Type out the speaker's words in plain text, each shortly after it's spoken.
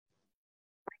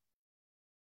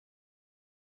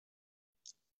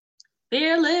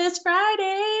Fearless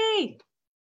Friday.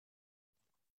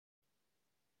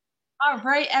 All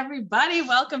right, everybody,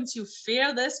 welcome to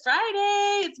Fearless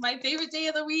Friday. It's my favorite day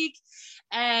of the week.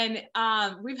 And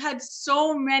we've had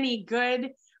so many good,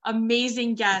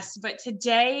 amazing guests. But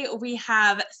today we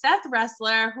have Seth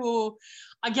Resler, who,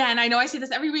 again, I know I say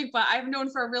this every week, but I've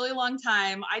known for a really long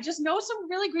time. I just know some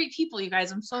really great people, you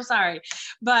guys. I'm so sorry.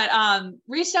 But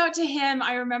reached out to him.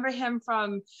 I remember him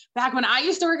from back when I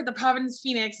used to work at the Providence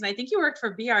Phoenix, and I think you worked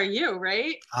for BRU,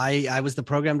 right? I was the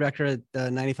program director at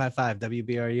 95.5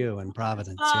 WBRU in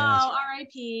Providence. Oh,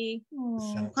 RIP.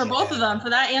 For both of them,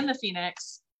 for that and the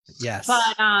Phoenix. Yes.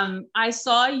 But I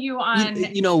saw you on...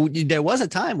 there was a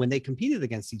time when they competed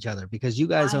against each other because you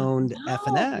guys owned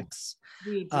FNX.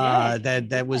 We did.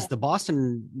 That was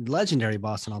the legendary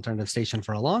Boston alternative station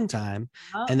for a long time.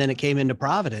 Oh. And then it came into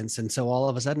Providence. And so all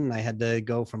of a sudden I had to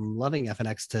go from loving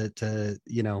FNX to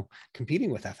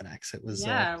competing with FNX. It was...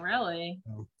 really?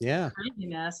 Yeah.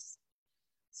 Craziness.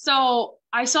 So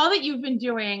I saw that you've been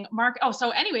doing so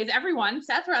anyways, everyone,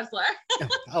 Seth Resler.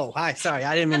 Oh, hi. Sorry.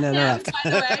 I didn't mean to interrupt. By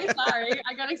the way, sorry.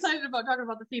 I got excited about talking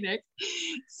about the Phoenix.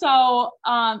 So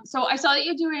I saw that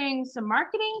you're doing some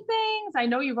marketing things. I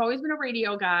know you've always been a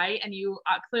radio guy and you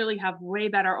clearly have way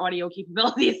better audio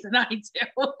capabilities than I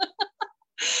do.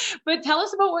 But tell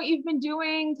us about what you've been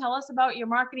doing. Tell us about your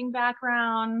marketing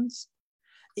background.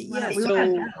 Yeah,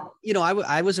 so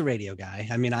I was a radio guy.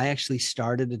 I mean, I actually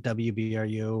started at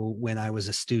WBRU when I was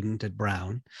a student at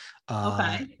Brown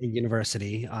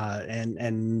University,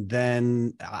 and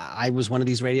then I was one of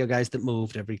these radio guys that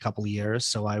moved every couple of years.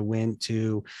 So I went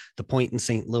to the Point in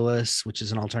St. Louis, which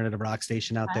is an alternative rock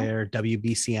station out there,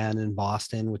 WBCN in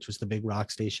Boston, which was the big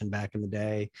rock station back in the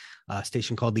day, a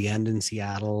station called The End in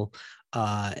Seattle,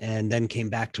 and then came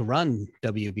back to run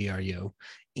WBRU.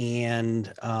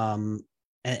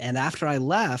 And after I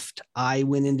left, I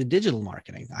went into digital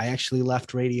marketing. I actually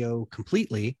left radio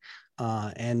completely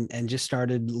and just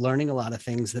started learning a lot of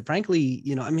things that, frankly,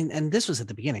 and this was at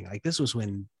the beginning. Like, this was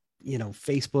when,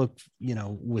 Facebook,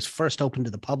 was first open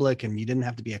to the public and you didn't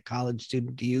have to be a college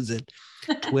student to use it.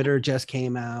 Twitter just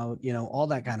came out, all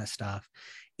that kind of stuff.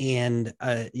 And,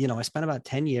 I spent about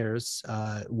 10 years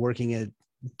working at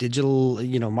digital,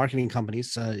 marketing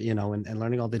companies, and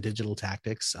learning all the digital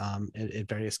tactics at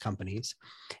various companies.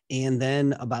 And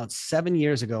then about 7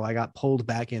 years ago, I got pulled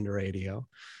back into radio.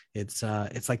 It's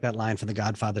like that line from The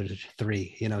Godfather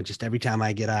 3, just every time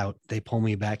I get out, they pull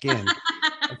me back in.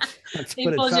 That's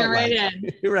what it felt right like.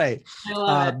 In. Right.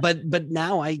 But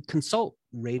now I consult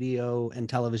radio and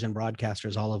television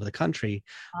broadcasters all over the country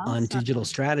on digital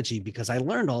strategy, because I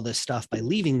learned all this stuff by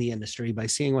leaving the industry, by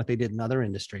seeing what they did in other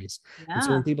industries. Yeah. And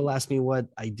so when people ask me what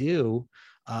I do,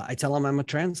 I tell them I'm a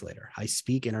translator. I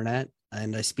speak internet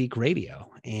and I speak radio,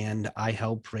 and I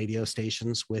help radio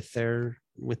stations with their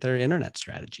internet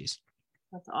strategies.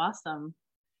 That's awesome.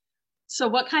 So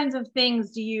what kinds of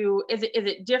things is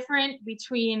it different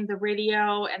between the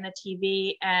radio and the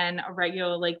TV and a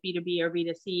regular like B2B or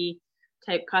B2C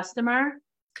type customer?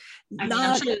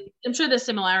 I'm sure there's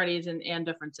similarities and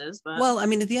differences, but well, I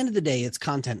mean, at the end of the day, it's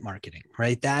content marketing,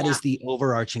 right? That is the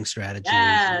overarching strategy,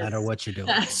 no matter what you're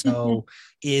doing. So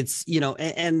it's,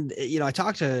 I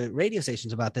talk to radio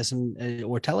stations about this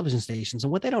or television stations,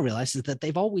 and what they don't realize is that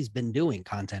they've always been doing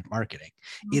content marketing.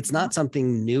 Mm-hmm. It's not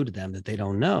something new to them that they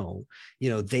don't know.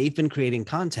 They've been creating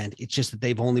content. It's just that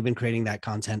they've only been creating that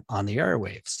content on the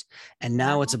airwaves. And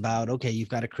now it's about, okay, you've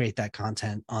got to create that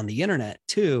content on the internet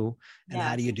too. And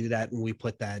how do you do that? And we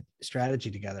put that strategy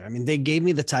together. I mean, they gave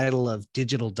me the title of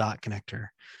digital dot connector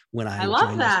when I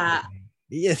love that.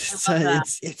 Yes,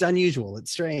 it's unusual.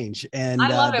 It's strange. And I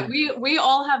love it. We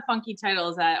all have funky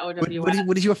titles at OWS.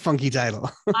 What is your funky title?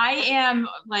 I am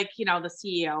the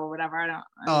CEO or whatever.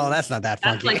 That's not that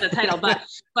funky. That's like the title, but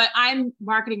I'm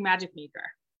marketing magic maker.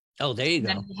 Oh, there you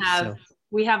go. And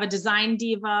we have a design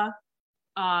diva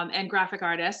and graphic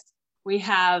artist. We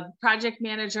have project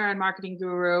manager and marketing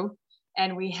guru.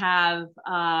 And we have,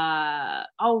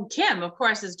 Kim, of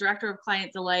course, is director of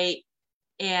client delight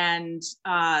and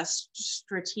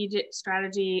strategic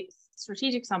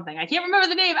something. I can't remember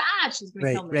the name. She's going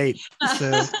to kill me. Right.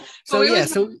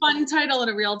 So fun title and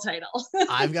a real title.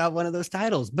 I've got one of those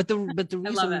titles, but the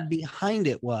reason behind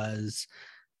it was,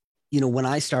 when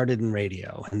I started in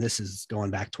radio, and this is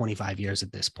going back 25 years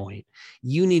at this point,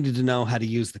 you needed to know how to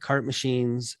use the cart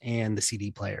machines and the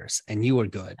CD players, and you were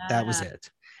good. That was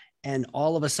it. And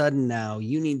all of a sudden now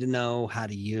you need to know how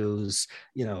to use,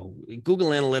 Google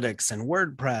Analytics and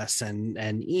WordPress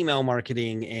and email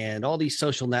marketing and all these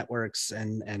social networks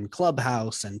and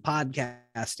Clubhouse and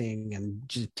podcasting and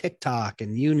just TikTok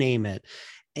and you name it.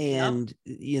 Yep. And,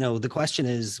 the question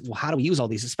is, well, how do we use all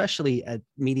these, especially at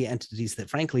media entities that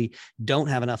frankly don't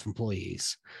have enough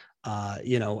employees? How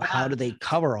Yeah. do they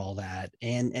cover all that?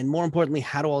 And more importantly,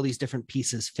 how do all these different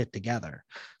pieces fit together?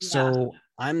 Yeah. So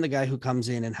I'm the guy who comes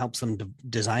in and helps them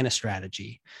design a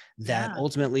strategy that Yeah.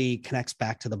 ultimately connects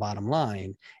back to the bottom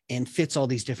line and fits all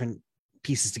these different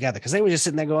pieces together, because they were just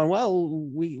sitting there going, well,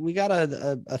 we got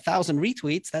a 1,000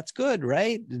 retweets, that's good,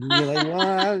 right? And you're like,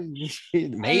 well,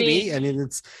 maybe. I mean,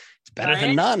 it's better than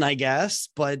Right. none, I guess,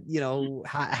 but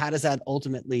how does that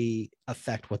ultimately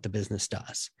affect what the business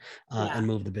does, Yeah. and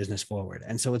move the business forward?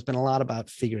 And so it's been a lot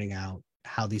about figuring out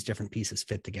how these different pieces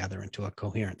fit together into a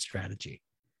coherent strategy.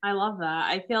 I love that.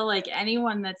 I feel like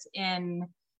anyone that's in,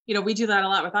 we do that a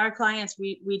lot with our clients.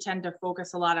 We tend to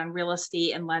focus a lot on real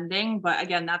estate and lending, but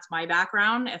again, that's my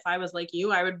background. If I was like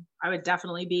you, I would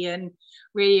definitely be in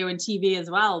radio and TV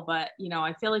as well. But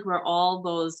I feel like we're all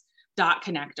those dot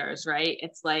connectors, right?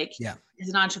 It's like, Yeah. as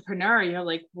an entrepreneur, you're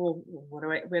like, well,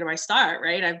 where do I start?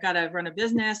 Right? I've got to run a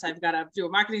business. I've got to do a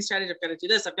marketing strategy. I've got to do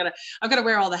this. I've got to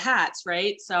wear all the hats,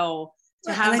 right? So to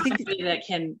And have I think somebody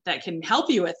that can help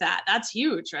you with that, that's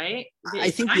huge, right? I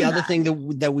think the other thing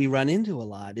that we run into a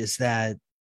lot is that,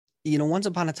 once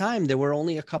upon a time, there were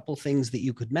only a couple things that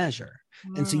you could measure.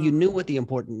 And so you knew what the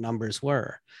important numbers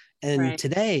were. And Right.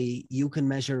 today you can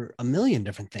measure a million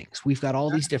different things. We've got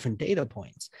all these different data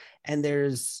points. And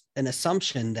there's an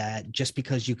assumption that just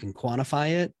because you can quantify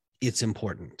it, it's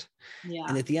important. Yeah.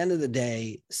 And at the end of the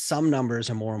day, some numbers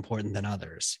are more important than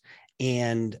others.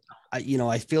 And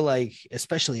I feel like,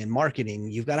 especially in marketing,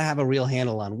 you've got to have a real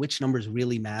handle on which numbers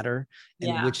really matter and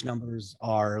Yeah. which numbers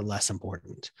are less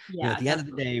important. Yeah. At the end of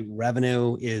the day,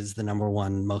 revenue is the number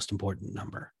one most important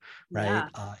number, right?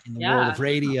 Yeah. In the world Yeah. of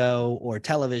radio or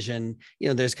television,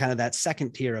 there's kind of that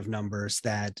second tier of numbers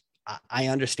that I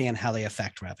understand how they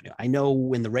affect revenue. I know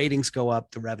when the ratings go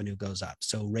up, the revenue goes up.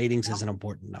 So ratings is an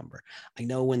important number. I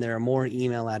know when there are more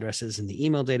email addresses in the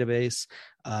email database,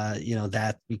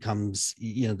 that becomes,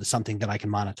 something that I can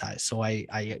monetize. So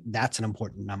I that's an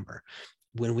important number.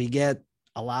 When we get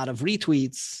a lot of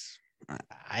retweets,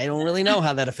 I don't really know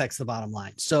how that affects the bottom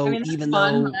line. So That's even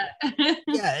fun, though,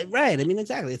 yeah, right. I mean,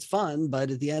 exactly. It's fun,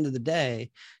 but at the end of the day,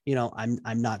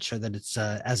 I'm not sure that it's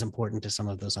as important as some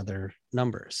of those other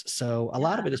numbers. So a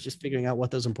lot of it is just figuring out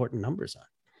what those important numbers are.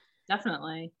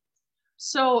 definitely.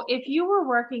 So if you were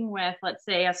working with, let's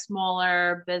say, a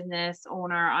smaller business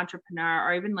owner, entrepreneur,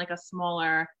 or even like a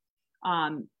smaller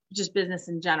just business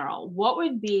in general, what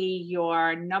would be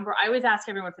your number? I always ask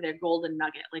everyone for their golden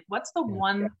nugget. Like, what's the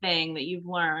one thing that you've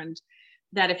learned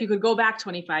that if you could go back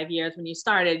 25 years when you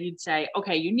started, you'd say,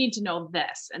 okay, you need to know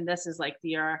this, and this is like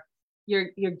your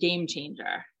game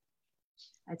changer?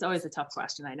 It's always a tough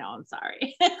question. I know. I'm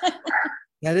sorry.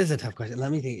 That is a tough question.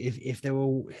 Let me think. If there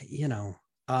were,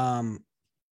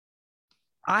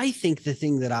 I think the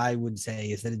thing that I would say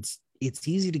is that it's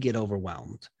easy to get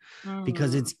overwhelmed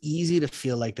because it's easy to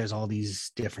feel like there's all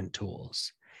these different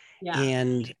tools. Yeah.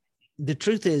 And the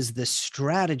truth is, the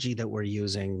strategy that we're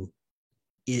using,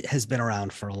 it has been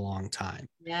around for a long time.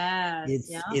 Yes.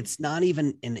 It's not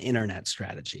even an internet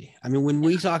strategy. I mean, when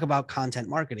we talk about content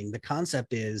marketing, the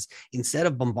concept is, instead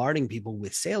of bombarding people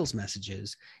with sales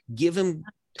messages, give them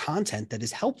content that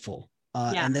is helpful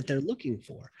and that they're looking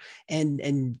for.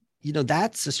 And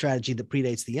that's a strategy that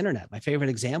predates the internet. My favorite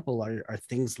example are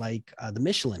things like the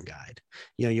Michelin Guide.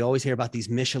 You always hear about these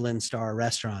Michelin star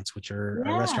restaurants, which are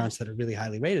restaurants that are really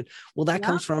highly rated. Well, that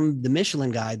comes from the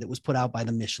Michelin Guide that was put out by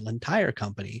the Michelin Tire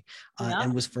Company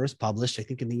and was first published, I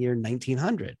think, in the year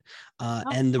 1900.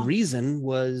 And the reason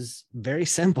was very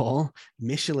simple.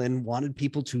 Michelin wanted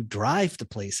people to drive to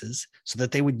places so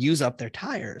that they would use up their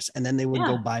tires, and then they would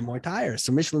go buy more tires.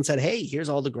 So Michelin said, hey, here's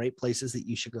all the great places that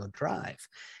you should go drive.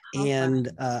 And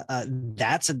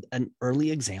that's an early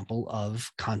example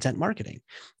of content marketing.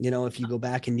 If you go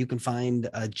back and you can find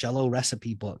Jell-O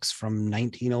recipe books from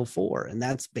 1904, and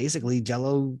that's basically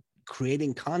Jell-O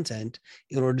creating content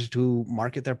in order to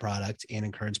market their product and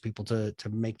encourage people to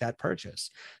make that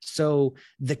purchase. So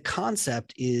the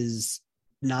concept is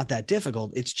not that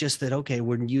difficult. It's just that, okay,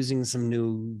 we're using some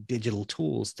new digital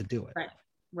tools to do it.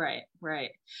 Right.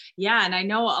 Yeah. And I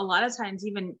know a lot of times,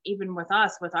 even with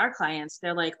us, with our clients,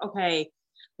 they're like, okay,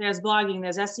 there's blogging,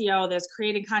 there's SEO, there's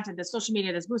creating content, there's social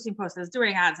media, there's boosting posts, there's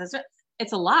doing ads.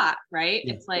 It's a lot, right?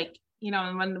 Yeah. It's like,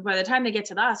 and by the time they get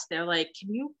to us, they're like,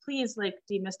 can you please like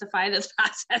demystify this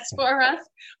process for us?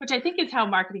 Which I think is how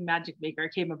Marketing Magic Maker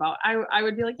came about. I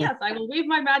would be like, yes, I will wave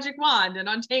my magic wand and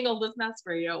untangle this mess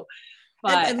for you.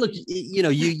 But and look, you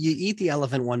eat the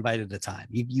elephant one bite at a time.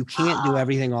 You can't do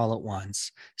everything all at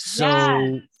once.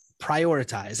 So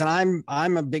prioritize. And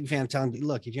I'm a big fan of telling you,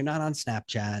 look, if you're not on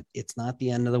Snapchat, it's not the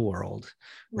end of the world,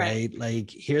 right? Like,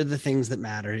 here are the things that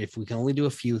matter. If we can only do a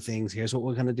few things, here's what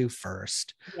we're going to do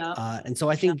first. Yep. And so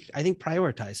I think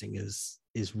prioritizing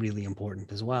is really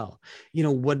important as well.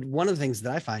 One of the things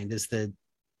that I find is that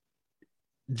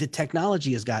the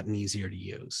technology has gotten easier to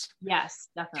use. Yes,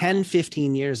 definitely. 10,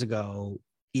 15 years ago,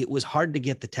 it was hard to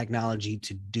get the technology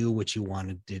to do what you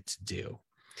wanted it to do.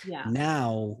 Yeah.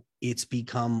 Now it's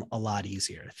become a lot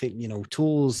easier. I think,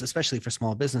 tools, especially for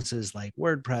small businesses like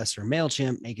WordPress or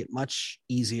MailChimp, make it much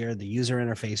easier. The user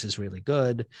interface is really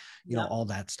good, all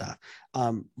that stuff.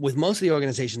 With most of the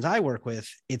organizations I work with,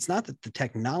 it's not that the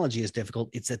technology is difficult.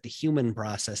 It's that the human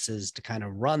processes to kind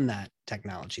of run that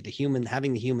technology,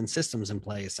 having the human systems in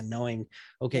place and knowing,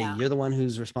 okay, you're the one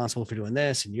who's responsible for doing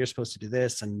this and you're supposed to do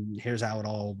this and here's how it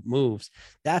all moves.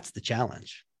 That's the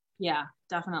challenge. Yeah,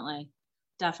 definitely.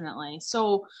 Definitely.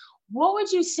 So what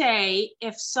would you say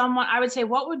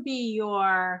what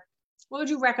would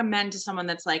you recommend to someone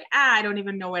that's like, I don't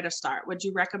even know where to start? Would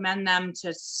you recommend them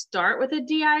to start with a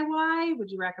DIY?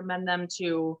 Would you recommend them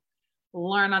to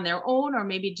learn on their own, or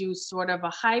maybe do sort of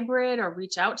a hybrid, or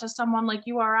reach out to someone like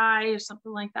URI or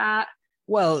something like that?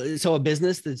 Well, so a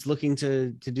business that's looking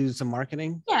to do some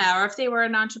marketing? Yeah. Or if they were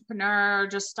an entrepreneur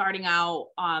just starting out,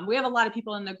 we have a lot of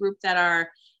people in the group that are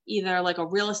either like a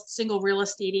single real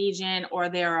estate agent, or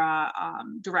they're a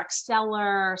direct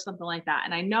seller or something like that.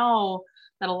 And I know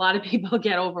that a lot of people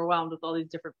get overwhelmed with all these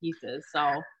different pieces.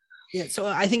 So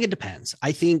I think it depends.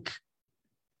 I think,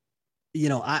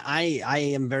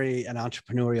 I am an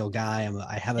entrepreneurial guy.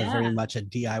 I have very much a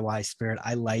DIY spirit.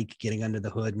 I like getting under the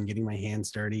hood and getting my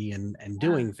hands dirty and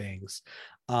doing things.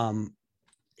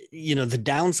 The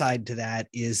downside to that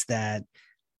is that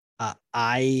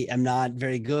I am not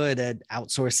very good at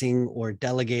outsourcing or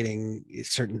delegating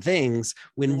certain things,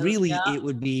 when really it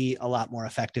would be a lot more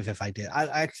effective if I did.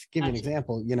 I give you an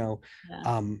example.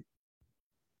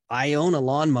 I own a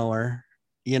lawnmower,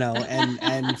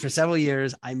 and for several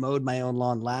years I mowed my own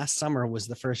lawn. Last summer was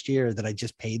the first year that I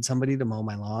just paid somebody to mow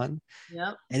my lawn.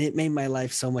 Yep. And it made my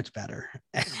life so much better.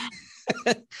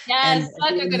 Yes,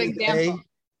 such a good example.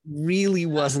 Really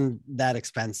wasn't that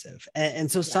expensive.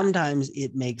 And so sometimes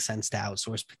it makes sense to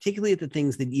outsource, particularly at the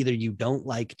things that either you don't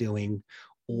like doing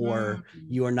or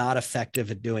you are not effective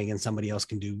at doing and somebody else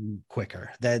can do quicker.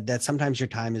 That sometimes your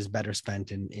time is better spent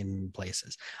in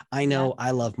places. I know I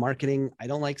love marketing. I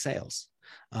don't like sales.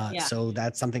 So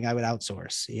that's something I would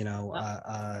outsource,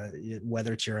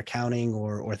 whether it's your accounting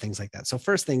or things like that. So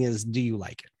first thing is, do you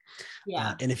like it?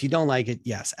 Yeah. And if you don't like it,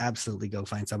 yes, absolutely go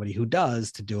find somebody who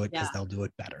does to do it, because they'll do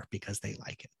it better because they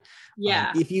like it.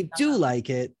 Yeah. If you do like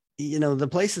it, the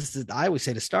places that I always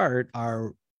say to start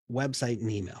are website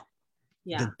and email.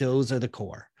 Yeah. Those are the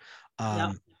core.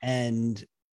 And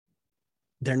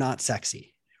they're not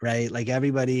sexy, right? Like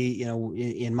everybody,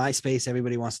 in my space,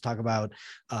 everybody wants to talk about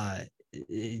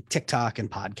TikTok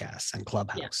and podcasts and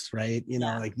Clubhouse, right?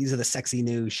 Like these are the sexy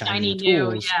new shiny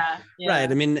tools. Right.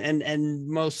 I mean, and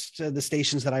most of the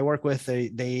stations that I work with,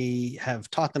 they have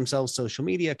taught themselves social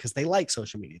media because they like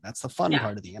social media. That's the fun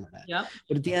part of the internet.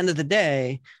 But at the end of the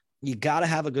day, you got to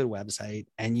have a good website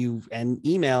and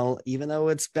email, even though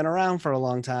it's been around for a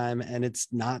long time and it's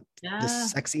not the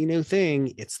sexy new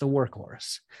thing, it's the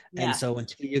workhorse. And so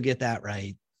until you get that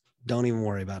right, don't even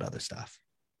worry about other stuff.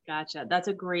 Gotcha. That's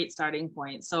a great starting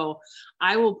point. So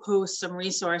I will post some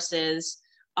resources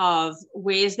of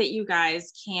ways that you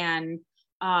guys can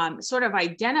sort of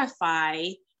identify,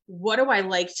 what do I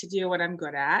like to do, what I'm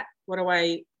good at? What do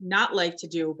I not like to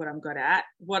do, but I'm good at?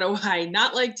 What do I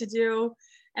not like to do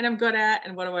and I'm good at?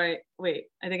 And I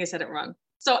think I said it wrong.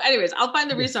 So anyways, I'll find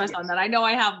the resource on that. I know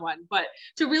I have one, but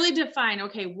to really define,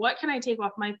 okay, what can I take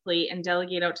off my plate and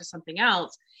delegate out to something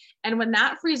else? And when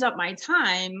that frees up my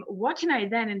time, what can I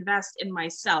then invest in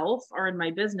myself or in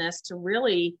my business to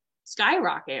really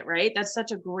skyrocket, right? That's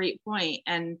such a great point.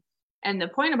 And the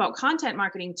point about content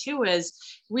marketing too is,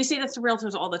 we say this to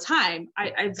realtors all the time.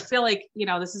 I feel like,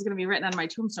 this is going to be written on my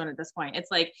tombstone at this point.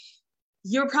 It's like,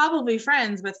 you're probably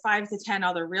friends with 5 to 10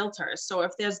 other realtors. So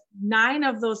if there's 9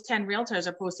 of those 10 realtors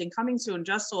are posting coming soon,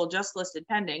 just sold, just listed,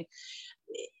 pending,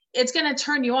 it's going to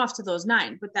turn you off to those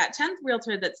 9. But that 10th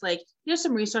realtor that's like, here's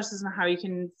some resources on how you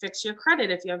can fix your credit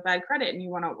if you have bad credit and you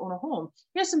want to own a home.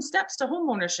 Here's some steps to home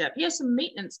ownership. Here's some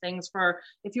maintenance things for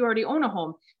if you already own a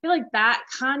home. I feel like that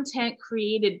content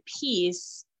created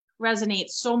piece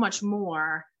resonates so much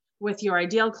more with your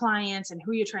ideal clients and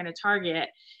who you're trying to target.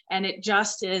 And it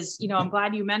just is, I'm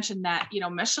glad you mentioned that,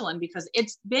 Michelin, because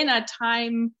it's been a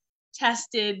time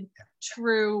tested,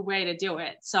 true way to do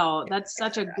it. So that's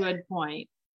such a good point.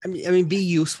 I mean, be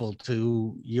useful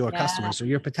to your Yeah. customers or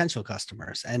your potential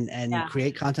customers, and Yeah.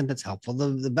 create content that's helpful.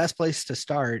 The best place to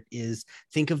start is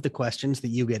think of the questions that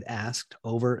you get asked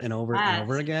over and over and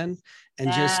over Yes. again,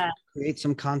 and just Yeah. create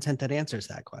some content that answers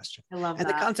that question. I love And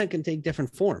the that. content can take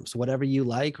different forms, whatever you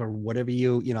like or whatever I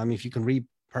mean, if you can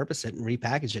repurpose it and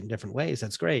repackage it in different ways,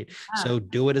 that's great. Yeah. So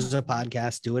do it as a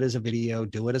podcast, do it as a video,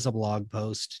 do it as a blog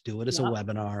post, do it as a Yep.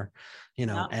 webinar,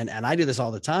 Yep. and I do this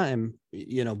all the time,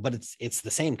 but it's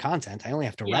the same content. I only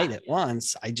have to Yeah. write it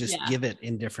once. I just Yeah. give it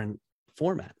in different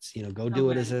formats. Go So do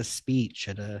it as good. a speech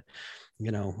at the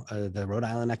Rhode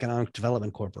Island Economic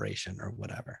Development Corporation or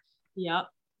whatever. Yep.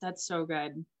 That's so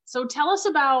good. So tell us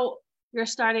about your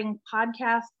starting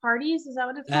podcast parties. Is that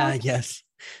what it's called? Yes.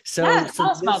 Yeah. So Tell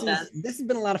us this about is this. this has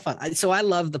been a lot of fun. So I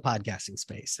love the podcasting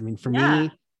space. I mean, for Yeah.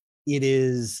 me, it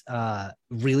is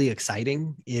really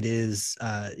exciting. It is,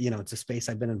 it's a space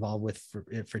I've been involved with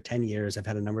for 10 years. I've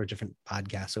had a number of different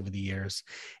podcasts over the years,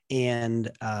 and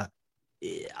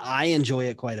I enjoy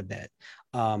it quite a bit.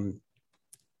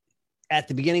 At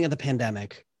the beginning of the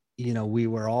pandemic, we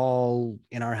were all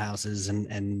in our houses,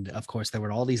 and of course there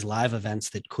were all these live events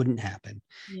that couldn't happen.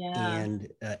 Yeah. And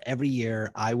every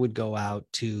year I would go out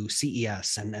to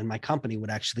CES, and my company would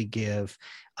actually give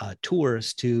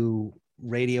tours to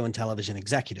radio and television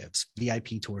executives,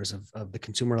 VIP tours of the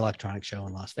Consumer Electronics Show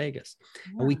in Las Vegas.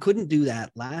 And we couldn't do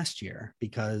that last year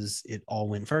because it all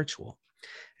went virtual.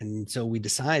 And so we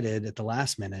decided at the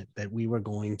last minute that we were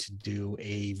going to do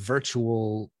a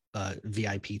virtual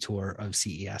VIP tour of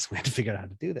CES. We had to figure out how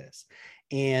to do this,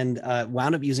 and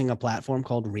wound up using a platform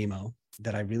called Remo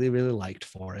that I really, really liked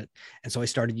for it. And so I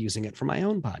started using it for my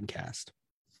own podcast.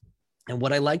 And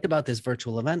what I liked about this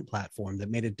virtual event platform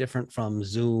that made it different from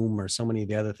Zoom or so many of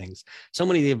the other things, so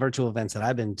many of the virtual events that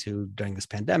I've been to during this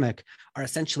pandemic are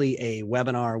essentially a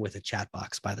webinar with a chat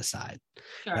box by the side,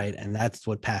 Sure. right? And that's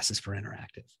what passes for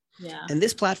interactive. Yeah. And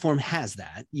this platform has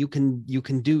that. You can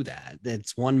do that.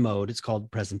 It's one mode. It's called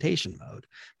presentation mode,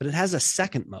 but it has a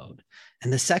second mode.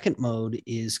 And the second mode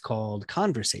is called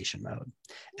conversation mode.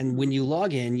 And when you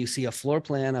log in, you see a floor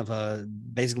plan of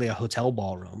basically a hotel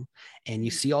ballroom, and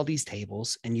you see all these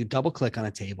tables, and you double click on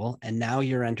a table, and now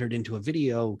you're entered into a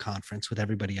video conference with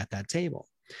everybody at that table.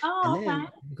 Oh, And okay. then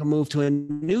you can move to a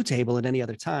new table at any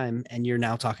other time, and you're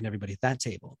now talking to everybody at that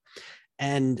table.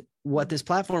 And what this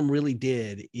platform really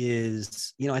did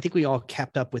is, I think we all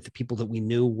kept up with the people that we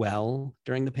knew well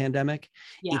during the pandemic.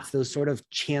 Yeah. It's those sort of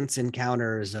chance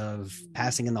encounters of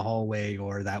passing in the hallway,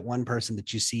 or that one person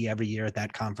that you see every year at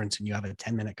that conference and you have a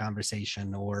 10-minute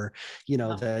conversation, or,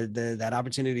 that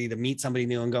opportunity to meet somebody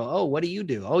new and go, oh, what do you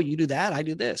do? Oh, you do that. I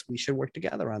do this. We should work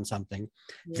together on something.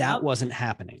 Yep. That wasn't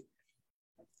happening.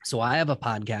 So I have a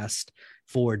podcast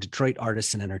for Detroit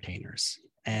artists and entertainers.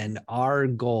 And our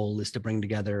goal is to bring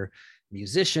together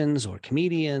musicians or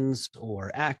comedians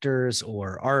or actors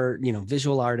or art,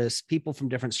 visual artists, people from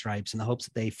different stripes, in the hopes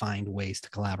that they find ways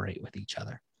to collaborate with each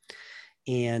other.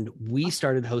 And we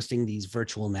started hosting these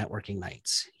virtual networking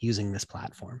nights using this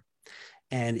platform.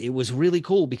 And it was really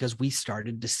cool because we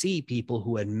started to see people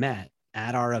who had met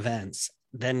at our events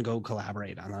then go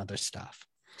collaborate on other stuff.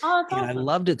 Oh, that's and awesome. I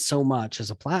loved it so much as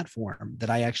a platform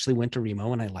that I actually went to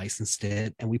Remo and I licensed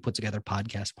it, and we put together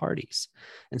podcast parties.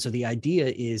 And so the idea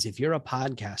is, if you're a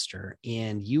podcaster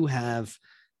and you have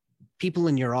people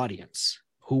in your audience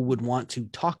who would want to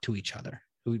talk to each other,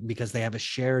 because they have a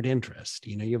shared interest,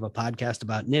 you have a podcast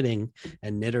about knitting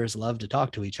and knitters love to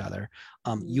talk to each other,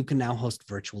 you can now host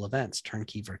virtual events,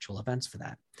 turnkey virtual events for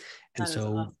that. And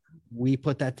so awesome. We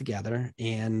put that together,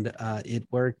 and it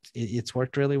worked. It's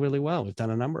worked really, really well. We've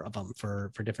done a number of them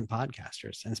for different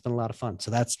podcasters, and it's been a lot of fun.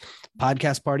 So that's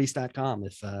podcastparties.com.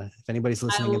 If anybody's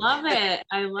listening.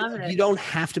 I love it. You don't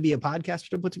have to be a podcaster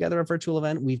to put together a virtual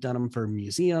event. We've done them for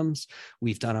museums.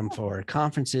 We've done them for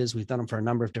conferences. We've done them for a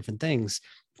number of different things.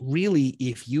 Really,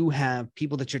 if you have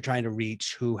people that you're trying to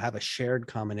reach who have a shared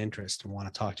common interest and want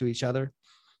to talk to each other,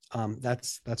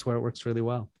 that's where it works really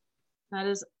well. That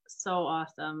is so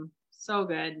awesome. So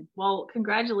good. Well,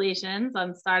 congratulations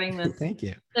on starting this. Thank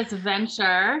you. This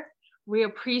venture. We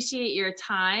appreciate your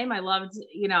time. I loved,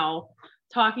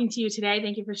 talking to you today.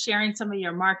 Thank you for sharing some of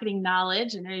your marketing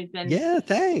knowledge. I know you've been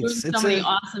thanks. doing so many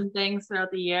awesome things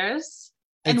throughout the years.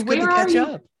 It's good to catch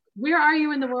up. Where are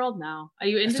you in the world now? Are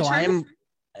you in Detroit? So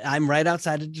I'm right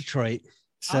outside of Detroit.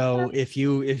 So okay. If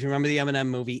you remember the M&M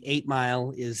movie, 8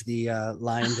 Mile is the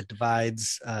line that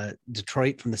divides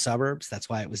Detroit from the suburbs. That's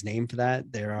why it was named for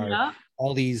that. There are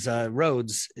all these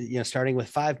roads, starting with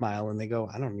 5 Mile, and they go,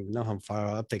 I don't even know how far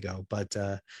up they go, but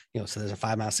so there's a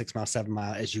 5 Mile, 6 Mile, 7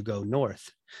 Mile as you go north.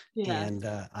 Yeah. And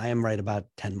I am right about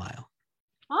 10 Mile.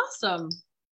 Awesome.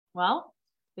 Well,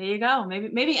 There you go.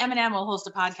 Maybe Eminem will host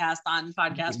a podcast on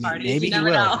podcast parties. Maybe You he never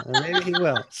will. know. Maybe he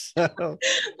will. So,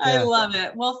 I yeah. love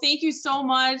it. Well, thank you so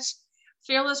much.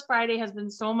 Fearless Friday has been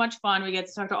so much fun. We get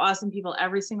to talk to awesome people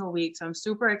every single week. So I'm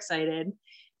super excited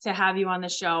to have you on the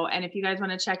show. And if you guys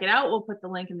want to check it out, we'll put the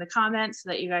link in the comments so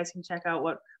that you guys can check out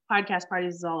what Podcast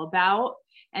Parties is all about.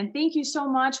 And thank you so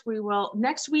much. We will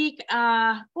next week.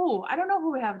 I don't know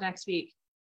who we have next week.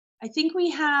 I think we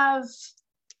have,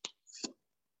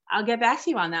 I'll get back to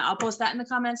you on that. I'll post that in the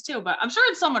comments too, but I'm sure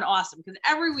it's someone awesome because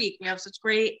every week we have such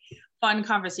great, fun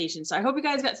conversations. So I hope you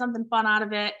guys got something fun out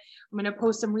of it. I'm going to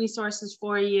post some resources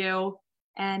for you,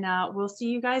 and we'll see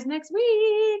you guys next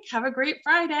week. Have a great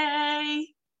Friday.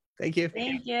 Thank you.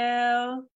 Thank you.